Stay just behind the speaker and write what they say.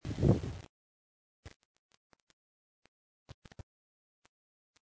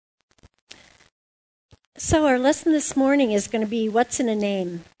So our lesson this morning is going to be what's in a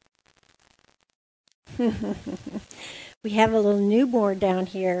name. We have a little newborn down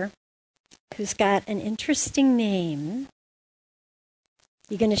here who's got an interesting name.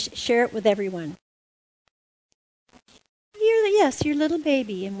 You're going to share it with everyone. Yes, your little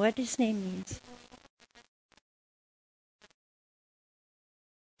baby, and what his name means.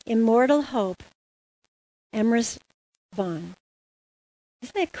 Immortal Hope, Emrys Vaughn.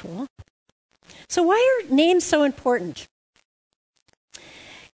 Isn't that cool? So why are names so important?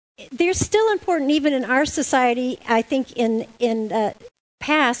 They're still important even in our society. I think in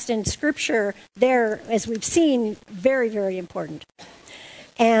past in Scripture, they're, as we've seen, very, very important.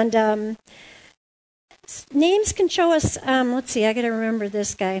 And names can show us, let's see, I got to remember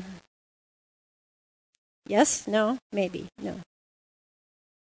this guy. Yes? No? Maybe? No.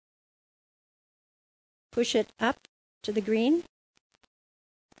 Push it up to the green.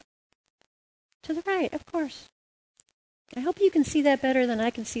 To the right, of course. I hope you can see that better than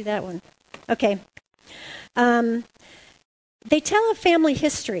I can see that one. Okay. They tell a family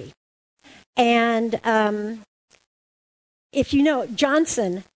history. And if you know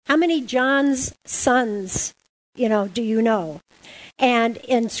Johnson, how many John's sons, do you know? And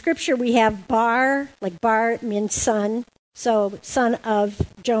in Scripture we have Bar, like Bar means son, so son of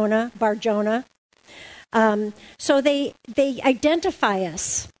Jonah, Bar Jonah. So they identify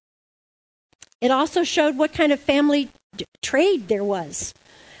us. It also showed what kind of family trade there was.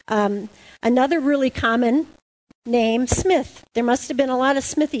 Another really common name, Smith. There must have been a lot of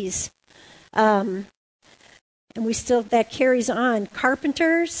Smithies. And that carries on.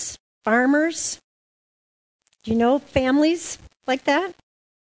 Carpenters, farmers. Do you know families like that?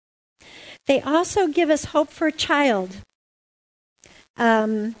 They also give us hope for a child.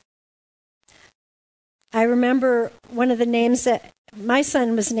 I remember one of the names that my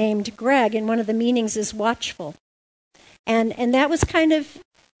son was named Greg, and one of the meanings is watchful. And that was kind of,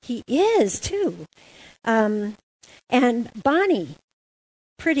 he is too. And Bonnie,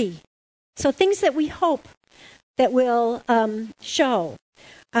 pretty. So things that we hope that will show.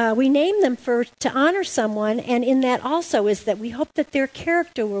 We name them to honor someone, and in that also is that we hope that their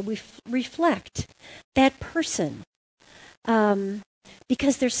character will reflect that person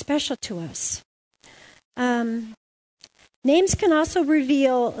because they're special to us. Names can also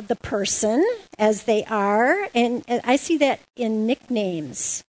reveal the person as they are, and I see that in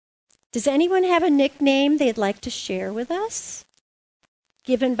nicknames. Does anyone have a nickname they'd like to share with us?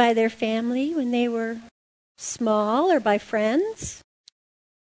 Given by their family when they were small or by friends?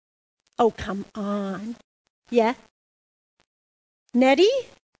 Oh, come on. Yeah? Nettie?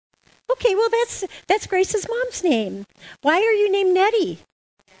 Okay, well, that's Grace's mom's name. Why are you named Nettie?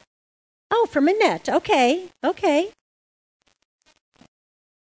 Oh, from Annette. Okay.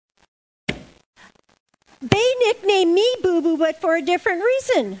 They nicknamed me Boo Boo, but for a different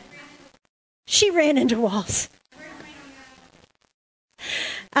reason. She ran into walls.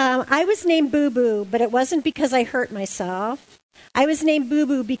 I was named Boo Boo, but it wasn't because I hurt myself. I was named Boo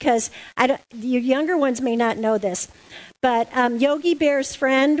Boo because your younger ones may not know this, but Yogi Bear's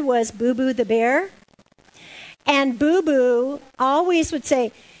friend was Boo Boo the bear, and Boo Boo always would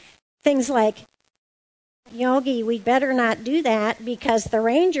say things like, "Yogi, we better not do that because the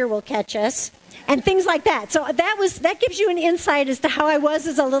ranger will catch us," and things like that. So that gives you an insight as to how I was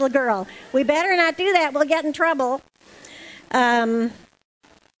as a little girl. We better not do that; we'll get in trouble. I'm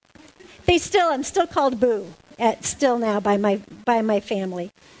still called Boo. Still now by my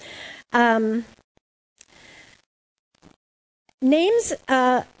family. Names.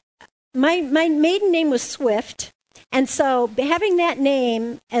 My maiden name was Swift, and so having that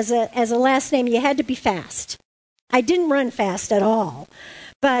name as a last name, you had to be fast. I didn't run fast at all,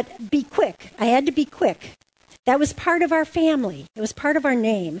 but be quick. I had to be quick. That was part of our family. It was part of our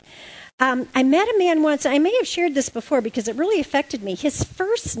name. I met a man once. I may have shared this before because it really affected me. His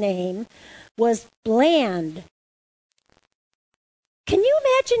first name was Bland. Can you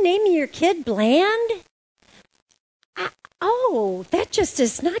imagine naming your kid Bland? That just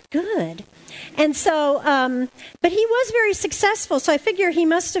is not good. And so, but he was very successful, so I figure he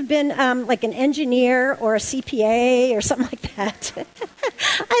must have been like an engineer or a CPA or something like that.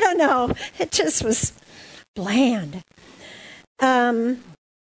 I don't know. It just was Bland.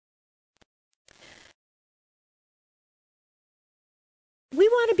 We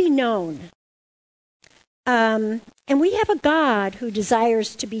want to be known. And we have a God who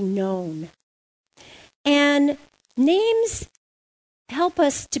desires to be known. And names help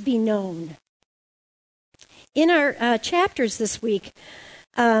us to be known. In our chapters this week,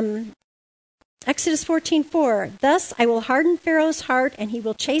 Exodus 14:4, thus I will harden Pharaoh's heart, and he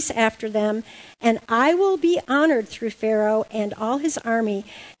will chase after them, and I will be honored through Pharaoh and all his army,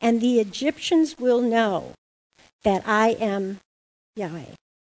 and the Egyptians will know that I am Yahweh.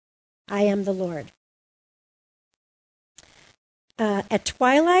 I am the Lord. At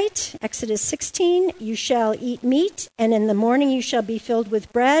twilight, Exodus 16, you shall eat meat, and in the morning you shall be filled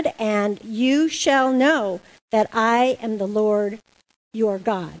with bread, and you shall know that I am the Lord your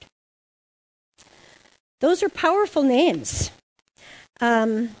God. Those are powerful names.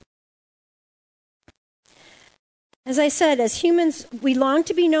 As I said, as humans, we long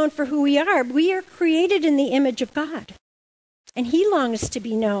to be known for who we are. We are created in the image of God, and he longs to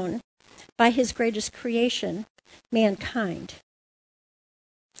be known by his greatest creation, mankind.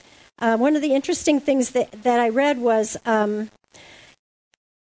 One of the interesting things that I read was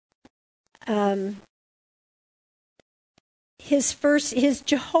his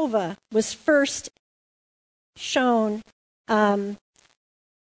Jehovah was first shown when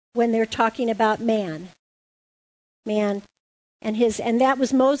they're talking about man, and that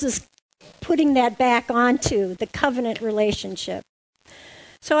was Moses putting that back onto the covenant relationship.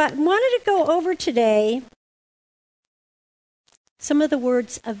 So I wanted to go over today some of the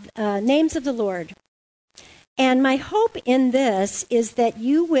words of names of the Lord, and my hope in this is that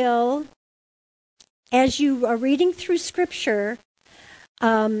you will, as you are reading through Scripture,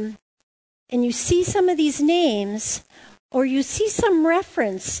 and you see some of these names, or you see some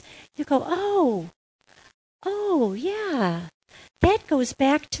reference, you go, oh, yeah, that goes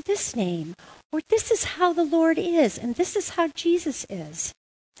back to this name, or this is how the Lord is, and this is how Jesus is.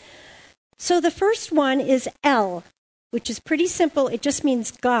 So the first one is El, which is pretty simple. It just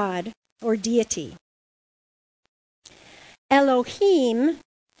means God or deity. Elohim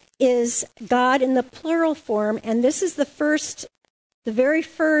is God in the plural form, and this is the very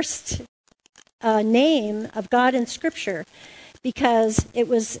first name of God in Scripture, because it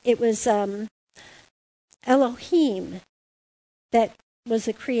was Elohim that was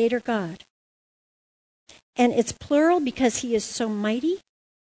the creator God. And it's plural because he is so mighty,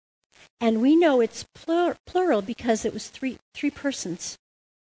 and we know it's plural because it was three persons,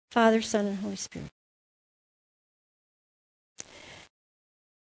 Father, Son, and Holy Spirit.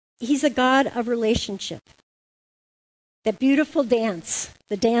 He's a God of relationship. That beautiful dance,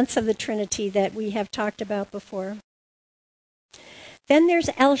 the dance of the Trinity that we have talked about before. Then there's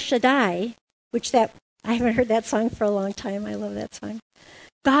El Shaddai, I haven't heard that song for a long time. I love that song.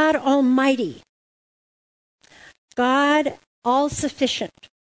 God Almighty. God all-sufficient.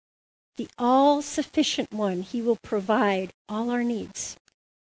 The all-sufficient one. He will provide all our needs.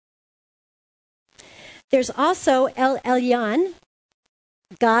 There's also El Elyon,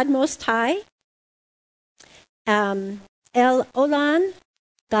 God Most High. El Olam,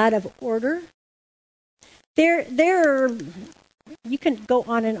 God of order. There are, you can go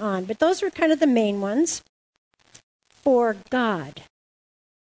on and on, but those are kind of the main ones for God.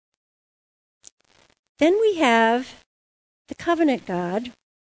 Then we have the covenant God,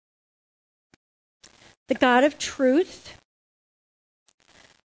 the God of truth,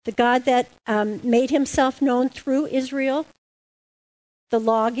 the God that made himself known through Israel, the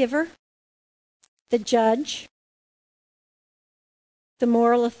lawgiver, the judge, the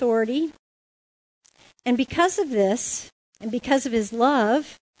moral authority. And because of this, and because of his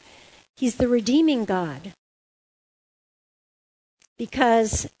love, he's the redeeming God.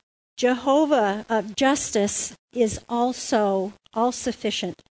 Because Jehovah of justice is also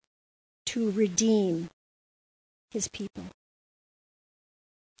all-sufficient to redeem his people.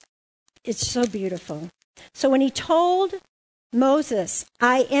 It's so beautiful. So when he told Moses,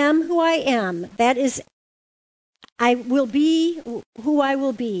 I am who I am, that is, I will be who I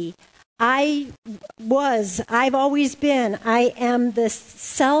will be. I've always been. I am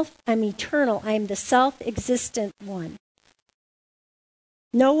I'm eternal. I am the self-existent one.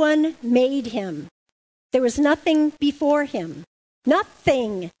 No one made him. There was nothing before him.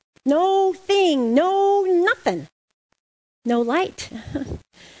 Nothing. No thing. No nothing. No light.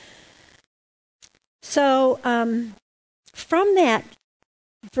 So from that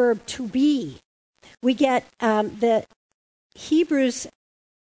verb to be, we get the Hebrews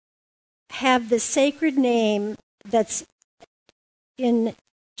have the sacred name that's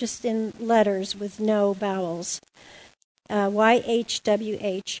just in letters with no vowels,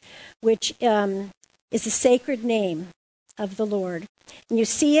 YHWH, which is a sacred name of the Lord. And you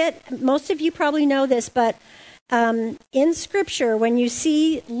see it, most of you probably know this, but in Scripture, when you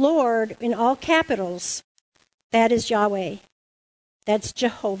see Lord in all capitals, that is Yahweh. That's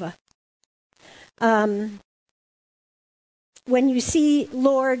Jehovah. when you see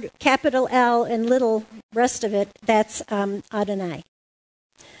Lord, capital L and little rest of it, that's Adonai.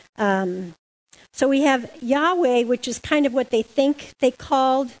 So we have Yahweh, which is kind of what they think they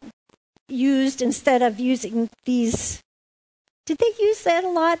used instead of using these. Did they use that a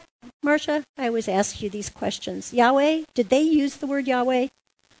lot, Marcia? I always ask you these questions. Yahweh, did they use the word Yahweh?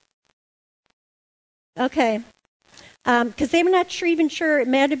 Okay. Because they were not even sure. It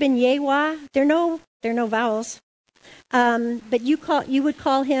might have been Yahweh. There are no vowels. But you would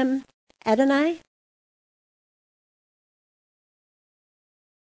call him Adonai?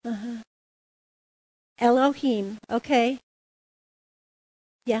 Uh-huh. Elohim. Okay.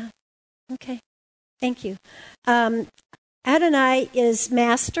 Yeah. Okay. Thank you. Adonai is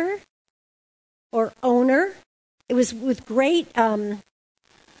master or owner. It was with great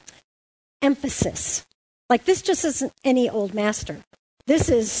emphasis. Like, this just isn't any old master. This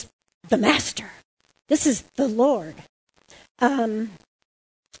is the master. This is the Lord.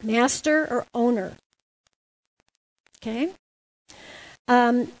 Master or owner. Okay?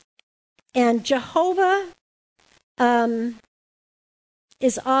 And Jehovah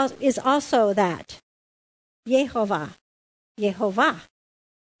is also that. Yehovah. You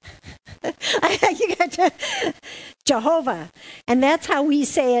got Jehovah. And that's how we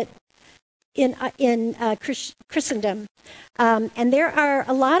say it in Christendom. And there are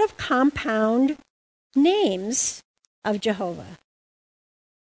a lot of compound names of Jehovah.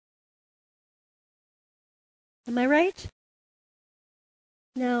 Am I right?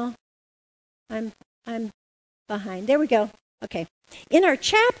 No. I'm behind. There we go. Okay. In our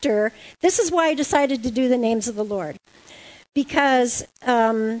chapter, this is why I decided to do the names of the Lord. Because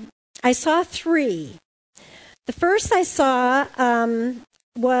I saw 3. The first I saw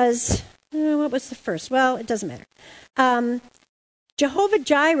was, what was the first? Well, it doesn't matter. Jehovah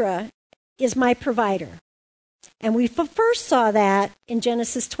Jireh is my provider. And we first saw that in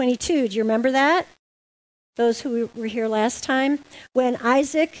Genesis 22. Do you remember that? Those who were here last time? When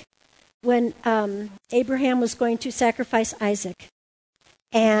Abraham was going to sacrifice Isaac.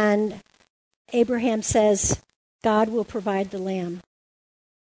 And Abraham says, God will provide the lamb.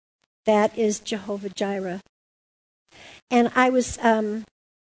 That is Jehovah Jireh. And I was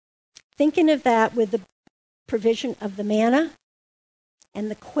thinking of that with the provision of the manna and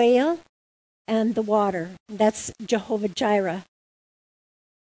the quail and the water. That's Jehovah Jireh.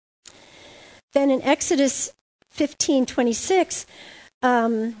 Then in Exodus 15:26,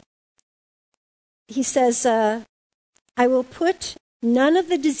 he says, I will put none of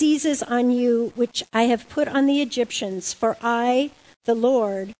the diseases on you which I have put on the Egyptians, for I, the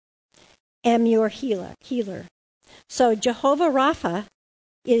Lord, am your healer. So Jehovah Rapha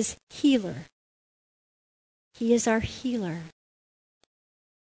is healer. He is our healer.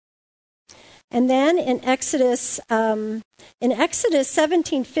 And then in Exodus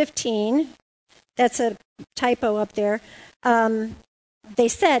 17:15, that's a typo up there, they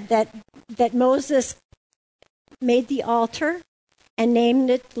said that Moses made the altar and named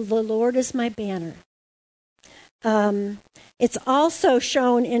it, "The Lord is my banner." It's also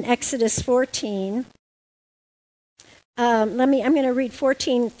shown in Exodus 14. I'm going to read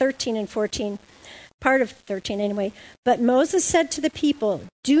 14, 13, and 14. Part of 13 anyway. But Moses said to the people,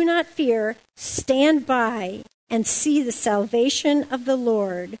 "Do not fear, stand by and see the salvation of the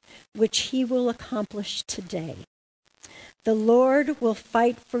Lord, which he will accomplish today. The Lord will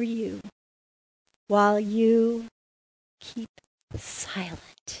fight for you while you keep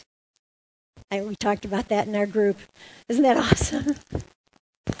silent." We talked about that in our group. Isn't that awesome?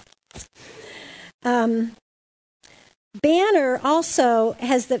 Banner also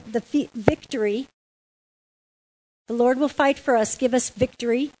has the victory. The Lord will fight for us, give us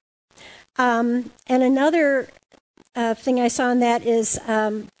victory. And another thing I saw in that is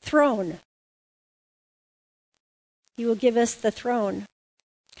throne. He will give us the throne.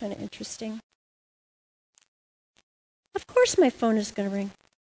 Kind of interesting. Of course my phone is going to ring.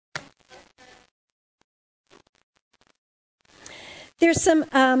 There's some,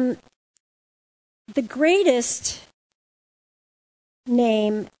 the greatest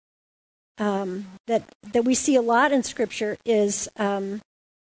name that we see a lot in Scripture is the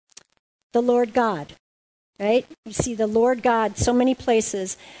Lord God, right? You see the Lord God so many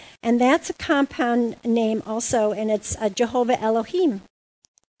places. And that's a compound name also, and it's Jehovah Elohim.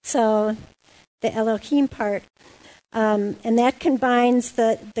 So the Elohim part. And that combines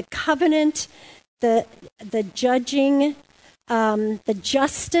the covenant, the judging, the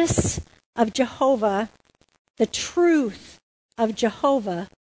justice of Jehovah, the truth of Jehovah,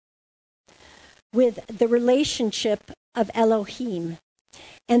 with the relationship of Elohim.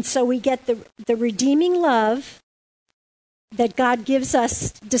 And so we get the redeeming love that God gives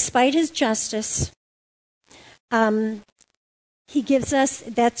us despite his justice. He gives us,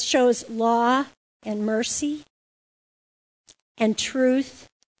 that shows law and mercy and truth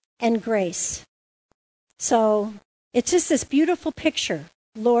and grace. So it's just this beautiful picture,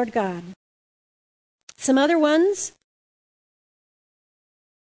 Lord God. Some other ones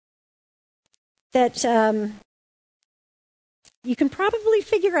that you can probably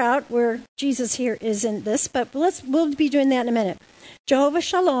figure out where Jesus here is in this, but we'll be doing that in a minute. Jehovah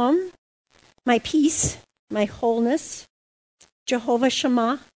Shalom, my peace, my wholeness. Jehovah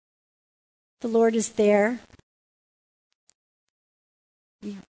Shammah, the Lord is there.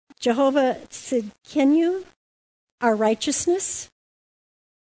 Jehovah Tsidkenu, our righteousness.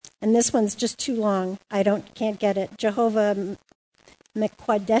 And this one's just too long. Can't get it. Jehovah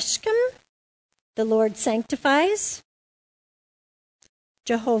Mekwadeshkem, the Lord sanctifies.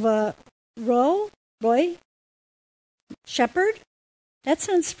 Jehovah Roy, shepherd. That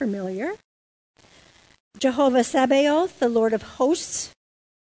sounds familiar. Jehovah Sabaoth, the Lord of hosts.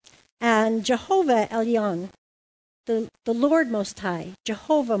 And Jehovah Elyon, the Lord Most High,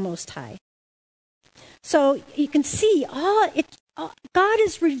 Jehovah Most High. So you can see God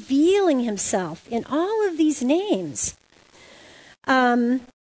is revealing himself in all of these names.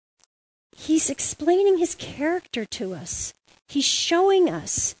 He's explaining his character to us. He's showing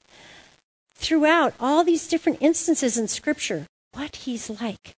us throughout all these different instances in Scripture what he's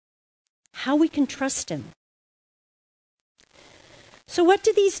like, how we can trust him. So what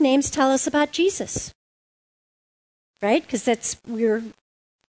do these names tell us about Jesus? Right? Because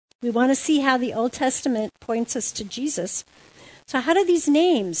we want to see how the Old Testament points us to Jesus. So how do these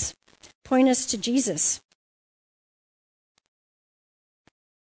names point us to Jesus?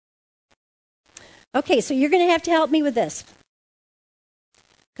 Okay, so you're going to have to help me with this,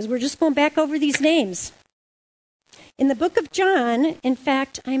 because we're just going back over these names. In the book of John, in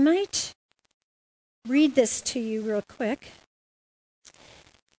fact, I might read this to you real quick.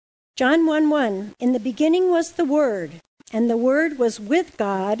 John 1:1, in the beginning was the Word, and the Word was with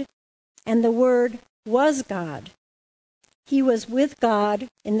God, and the Word was God. He was with God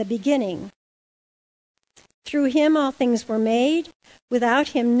in the beginning. Through him all things were made. Without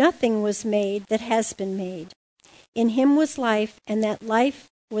him nothing was made that has been made. In him was life, and that life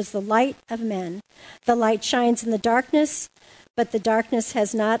was the light of men. The light shines in the darkness, but the darkness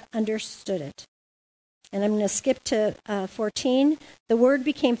has not understood it. And I'm going to skip to 14. The Word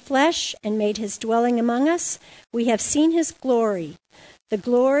became flesh and made his dwelling among us. We have seen his glory, the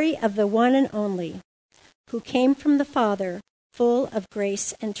glory of the one and only, who came from the Father, full of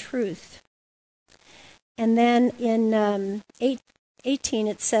grace and truth. And then in 18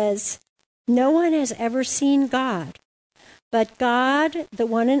 it says, no one has ever seen God, but God, the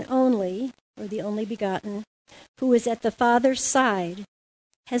one and only, or the only begotten, who is at the Father's side,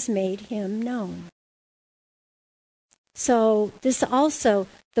 has made him known. So this also,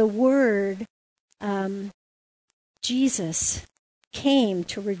 the Word, Jesus, came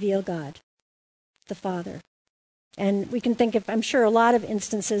to reveal God, the Father. And we can think of, I'm sure, a lot of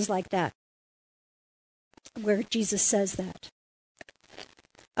instances like that, where Jesus says that.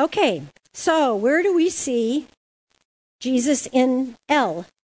 Okay, so where do we see Jesus in El?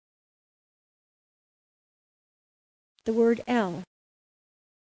 The word El.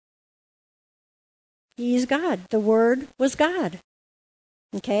 He is God. The Word was God.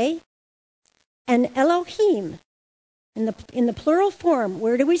 Okay? And Elohim, in the plural form,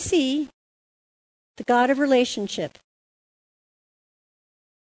 where do we see the God of relationship?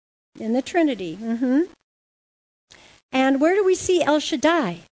 In the Trinity. And where do we see El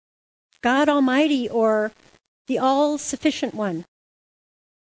Shaddai? God Almighty, or the all-sufficient one?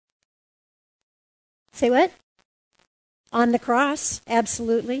 Say what? On the cross,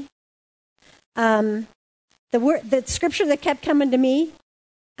 absolutely. The scripture that kept coming to me,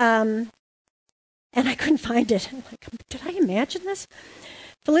 and I couldn't find it. I'm like, did I imagine this?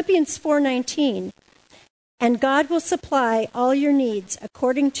 Philippians 4:19. And God will supply all your needs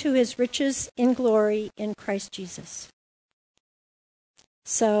according to his riches in glory in Christ Jesus.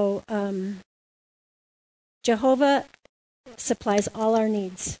 So Jehovah supplies all our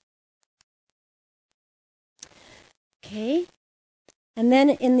needs. Okay. And then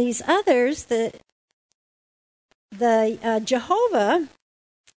in these others, the Jehovah,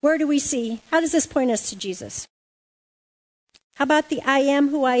 where do we see? How does this point us to Jesus? How about the I am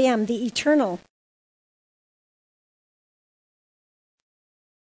who I am, the eternal?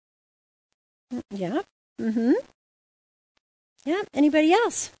 Yeah. Yeah. Anybody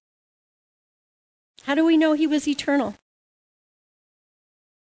else? How do we know he was eternal?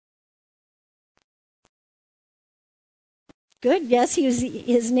 Good. Yes, he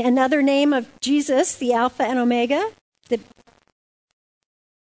is another name of Jesus, the Alpha and Omega.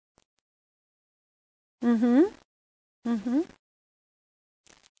 Mm-hmm. Mm-hmm.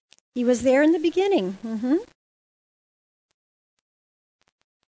 He was there in the beginning. Mm-hmm.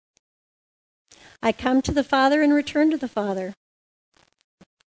 I come to the Father and return to the Father.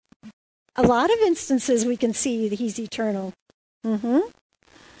 A lot of instances we can see that he's eternal. Mm-hmm.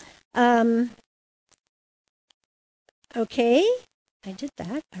 Okay, I did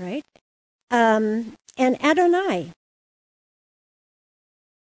that. All right. And Adonai.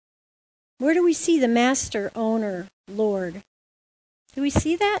 Where do we see the master, owner, Lord? Do we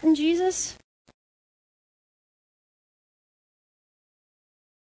see that in Jesus?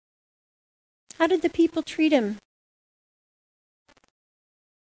 How did the people treat him?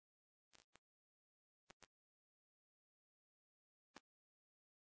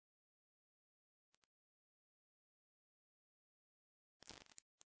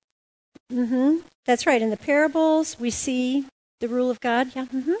 Mm-hmm. That's right. In the parables, we see the rule of God. Yeah.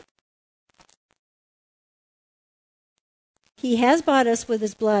 Mm-hmm. He has bought us with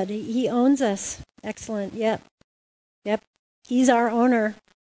his blood. He owns us. Excellent. Yep. Yep. He's our owner.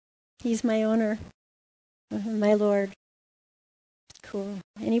 He's my owner. My Lord. Cool.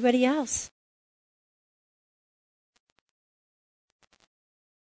 Anybody else?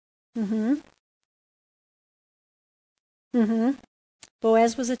 Mm-hmm. Mm-hmm.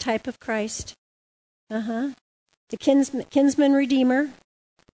 Boaz was a type of Christ. Uh-huh. The kinsman redeemer.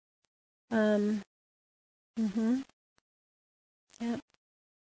 Mm-hmm. Yep.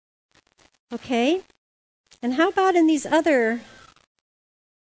 Okay. And how about in these other,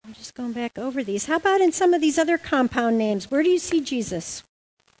 I'm just going back over these. How about in some of these other compound names? Where do you see Jesus?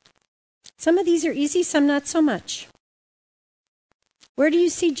 Some of these are easy, some not so much. Where do you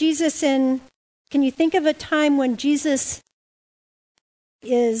see Jesus in, can you think of a time when Jesus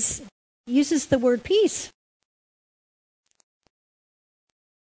uses the word peace?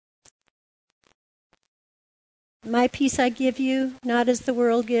 My peace I give you, not as the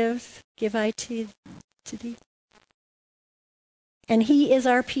world gives, give I to thee. And he is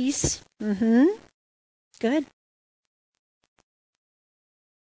our peace. Mm-hmm. Good.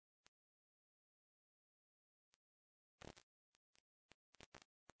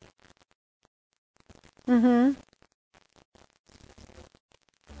 Mm-hmm.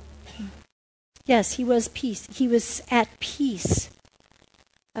 Yes, he was peace. He was at peace.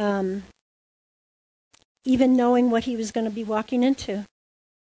 Even knowing what he was going to be walking into.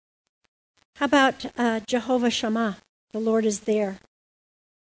 How about Jehovah Shammah? The Lord is there.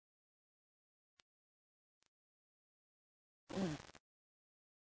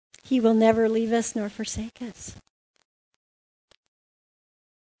 He will never leave us nor forsake us.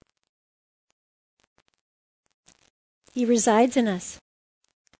 He resides in us.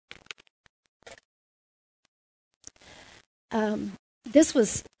 This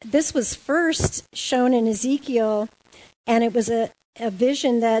was first shown in Ezekiel, and it was a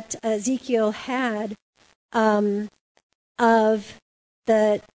vision that Ezekiel had of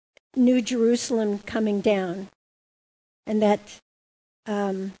the New Jerusalem coming down, and that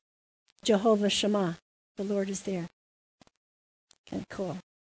Jehovah Shammah, the Lord is there. Okay, cool.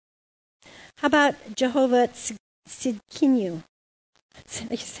 How about Jehovah Tzidkenu?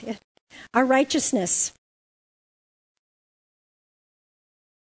 Our righteousness.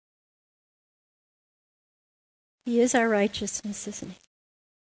 He is our righteousness, isn't he?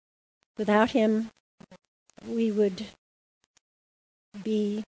 Without him, we would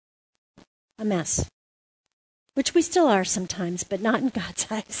be a mess. Which we still are sometimes, but not in God's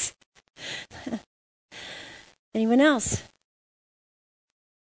eyes. Anyone else?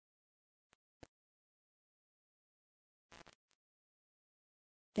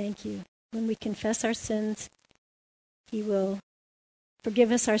 Thank you. When we confess our sins, he will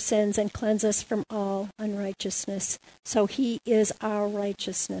forgive us our sins and cleanse us from all unrighteousness. So he is our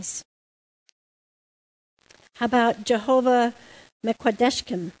righteousness. How about Jehovah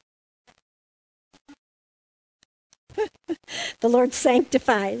Mekwadeshkim? The Lord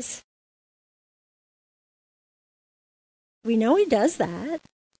sanctifies. We know he does that.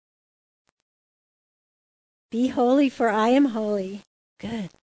 Be holy, for I am holy. Good.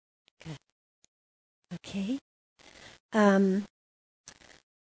 Good. Okay.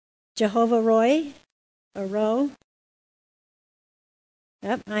 Jehovah Roy, or Ro.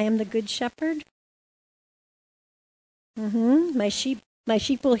 Yep, I am the good shepherd. My sheep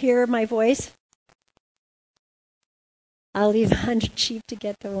will hear my voice. I'll leave 100 sheep to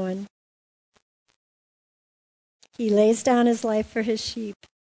get the one. He lays down his life for his sheep.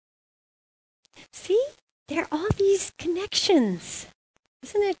 See? there are all these connections.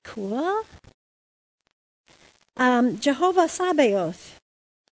 Isn't it cool? Jehovah Sabaoth,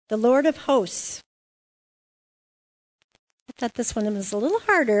 the Lord of hosts. I thought this one was a little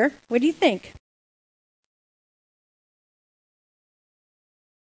harder. What do you think?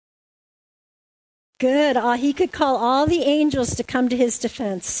 Good. He could call all the angels to come to his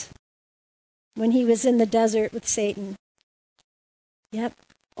defense when he was in the desert with Satan. Yep.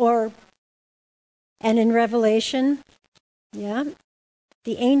 And in Revelation, yeah,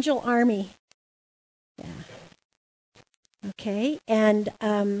 the angel army. Yeah. Okay. And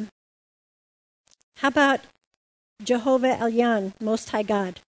how about Jehovah Elyon, Most High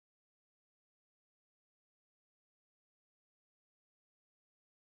God?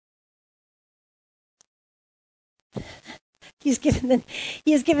 He is given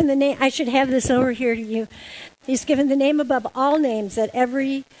the name. I should have this over here to you. He's given the name above all names, that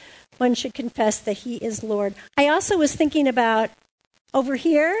everyone should confess that he is Lord. I also was thinking about over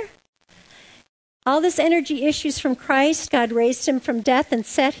here, all this energy issues from Christ. God raised him from death and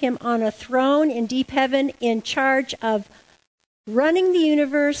set him on a throne in deep heaven in charge of running the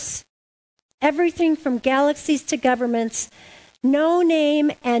universe, everything from galaxies to governments, no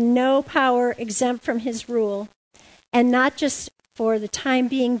name and no power exempt from his rule. And not just for the time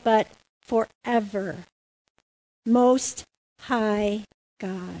being, but forever. Most High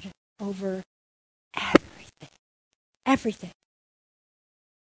God over everything. Everything.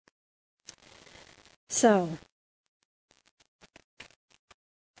 So,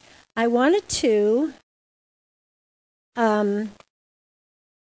 I wanted to kind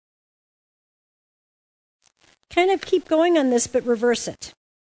of keep going on this, but reverse it.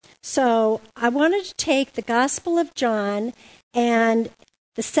 So I wanted to take the Gospel of John and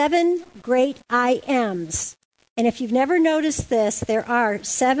the 7 great I Ams. And if you've never noticed this, there are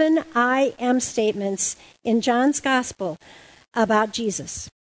 7 I am statements in John's Gospel about Jesus.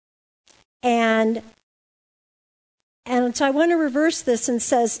 And so I want to reverse this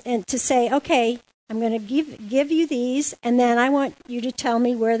and to say, okay, I'm going to give you these, and then I want you to tell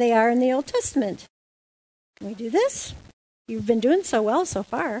me where they are in the Old Testament. Can we do this? You've been doing so well so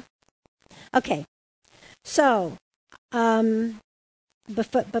far. Okay, so,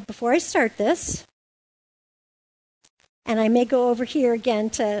 but before I start this, and I may go over here again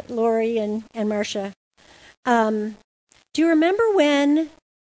to Lori and Marcia, do you remember when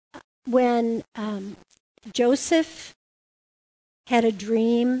Joseph had a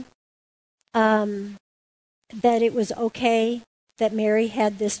dream that it was okay that Mary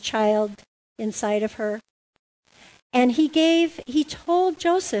had this child inside of her? And he told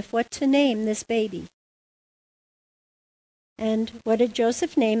Joseph what to name this baby. And what did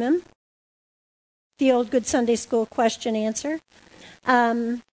Joseph name him? The old good Sunday school question answer.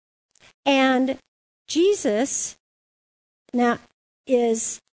 And Jesus now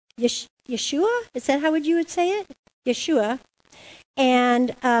is Yeshua? Is that how you would say it? Yeshua.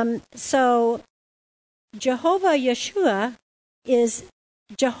 And so Jehovah Yeshua is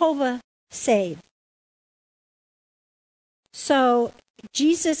Jehovah save. So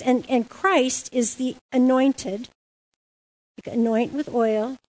Jesus and Christ is the anointed. You anoint with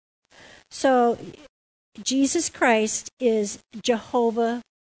oil. So Jesus Christ is Jehovah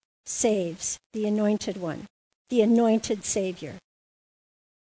saves, the anointed one, the anointed Savior.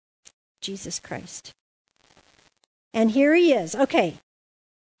 Jesus Christ. And here he is. Okay.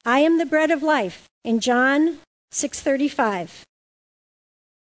 I am the bread of life in John 6:35.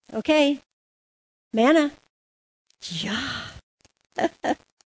 Okay. Manna. Yeah.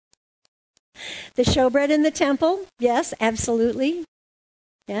 The showbread in the temple. Yes, absolutely.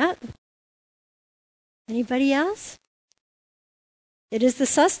 Yeah. Anybody else? It is the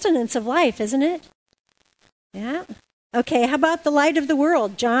sustenance of life, isn't it? Yeah. Okay, how about the light of the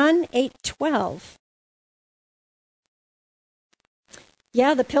world? John 8:12.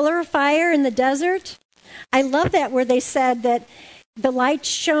 Yeah, the pillar of fire in the desert. I love that where they said that the light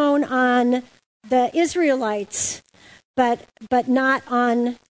shone on the Israelites, but not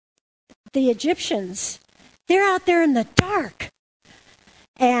on the Egyptians. They're out there in the dark,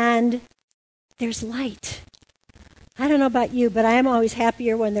 and there's light. I don't know about you, but I am always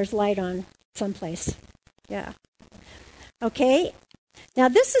happier when there's light on someplace. Yeah. Okay. Now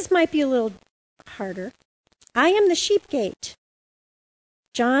might be a little harder. I am the sheep gate.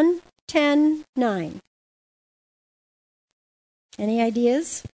 John 10:9. Any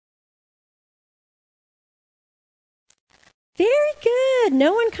ideas? Very good.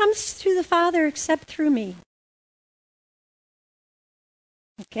 No one comes to the Father except through me.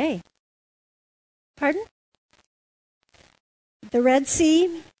 Okay. Pardon? The Red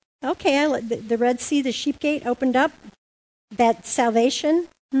Sea. Okay, the Red Sea, the sheep gate opened up. That salvation.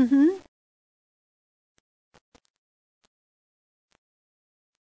 Mm-hmm.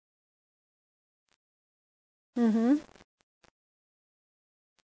 Mm-hmm.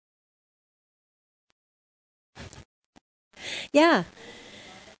 Yeah.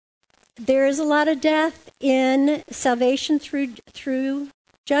 There is a lot of death in salvation through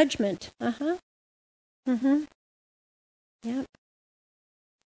judgment. Uh-huh. Mm-hmm. Yep.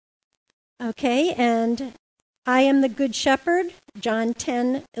 Okay, and I am the good shepherd, John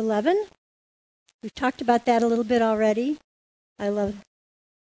 10:11. We've talked about that a little bit already. I love.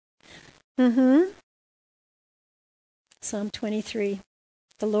 Mm-hmm. Psalm 23.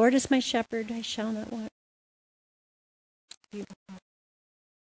 The Lord is my shepherd, I shall not want.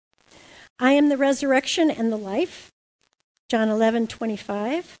 I am the resurrection and the life, John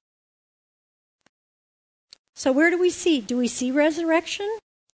 11:25. So where do we see? Do we see resurrection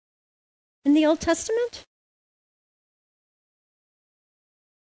in the Old Testament?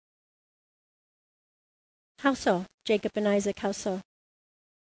 How so? Jacob and Isaac, how so?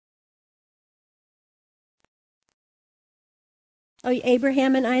 Oh,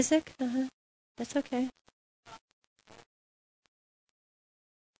 Abraham and Isaac? Uh-huh. That's okay.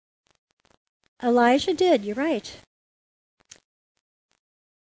 Elijah did, you're right.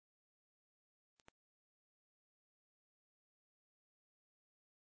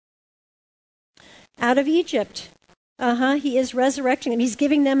 Out of Egypt. Uh-huh, he is resurrecting them. He's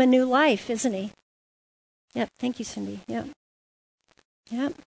giving them a new life, isn't he? Yep, thank you, Cindy. Yep.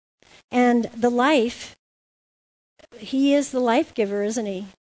 Yep. And the life, he is the life giver, isn't he?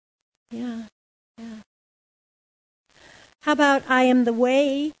 Yeah. Yeah. How about I am the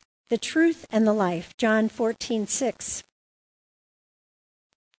way, the truth, and the life? John 14:6.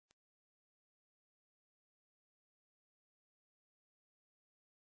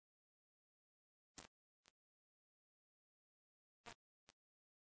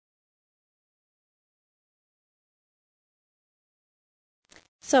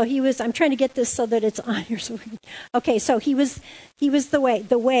 So I'm trying to get this so that it's on here. Okay, so he was the way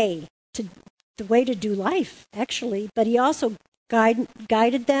to do life, actually. But he also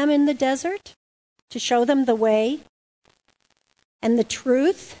guided them in the desert to show them the way and the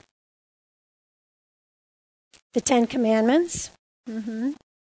truth, the 10 Commandments. Mm-hmm.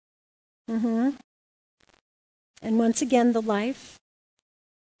 Mm-hmm. And once again, the life.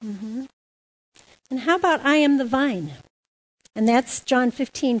 Mm-hmm. And how about I am the vine? And that's John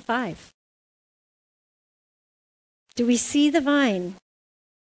 15:5. Do we see the vine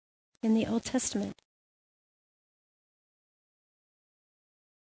in the Old Testament?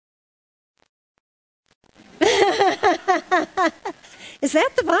 Is that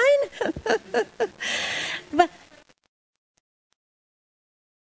the vine? But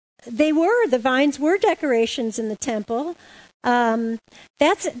the vines were decorations in the temple.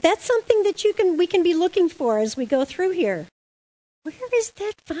 That's something that we can be looking for as we go through here. Where is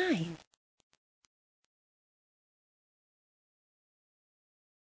that vine?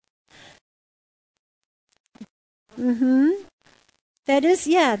 Mm-hmm. That is,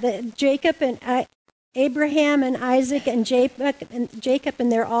 yeah, Jacob and Abraham and Isaac and Jacob,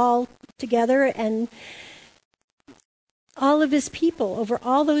 and they're all together, and all of his people over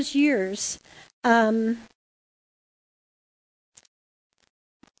all those years.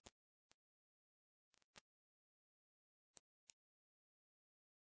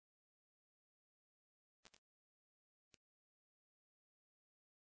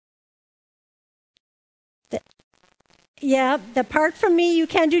 Apart from me, you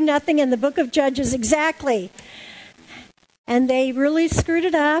can do nothing in the book of Judges, exactly. And they really screwed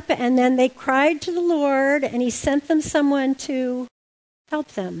it up, and then they cried to the Lord, and he sent them someone to help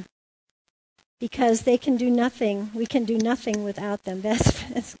them. Because they can do nothing. We can do nothing without them.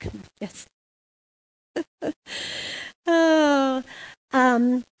 That's good. Yes. Oh,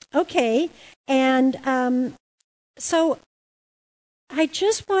 okay. And so I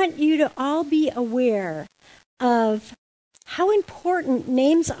just want you to all be aware of how important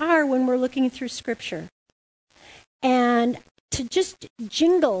names are when we're looking through Scripture. And to just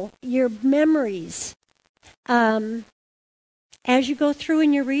jingle your memories as you go through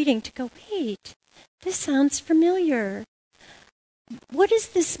in your reading, to go, wait, this sounds familiar. What does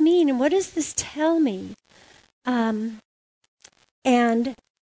this mean? And what does this tell me? And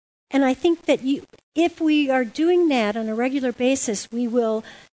I think that if we are doing that on a regular basis, we will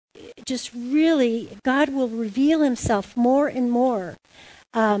just really, God will reveal himself more and more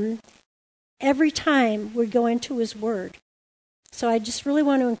every time we go into his word. So I just really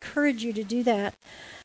want to encourage you to do that.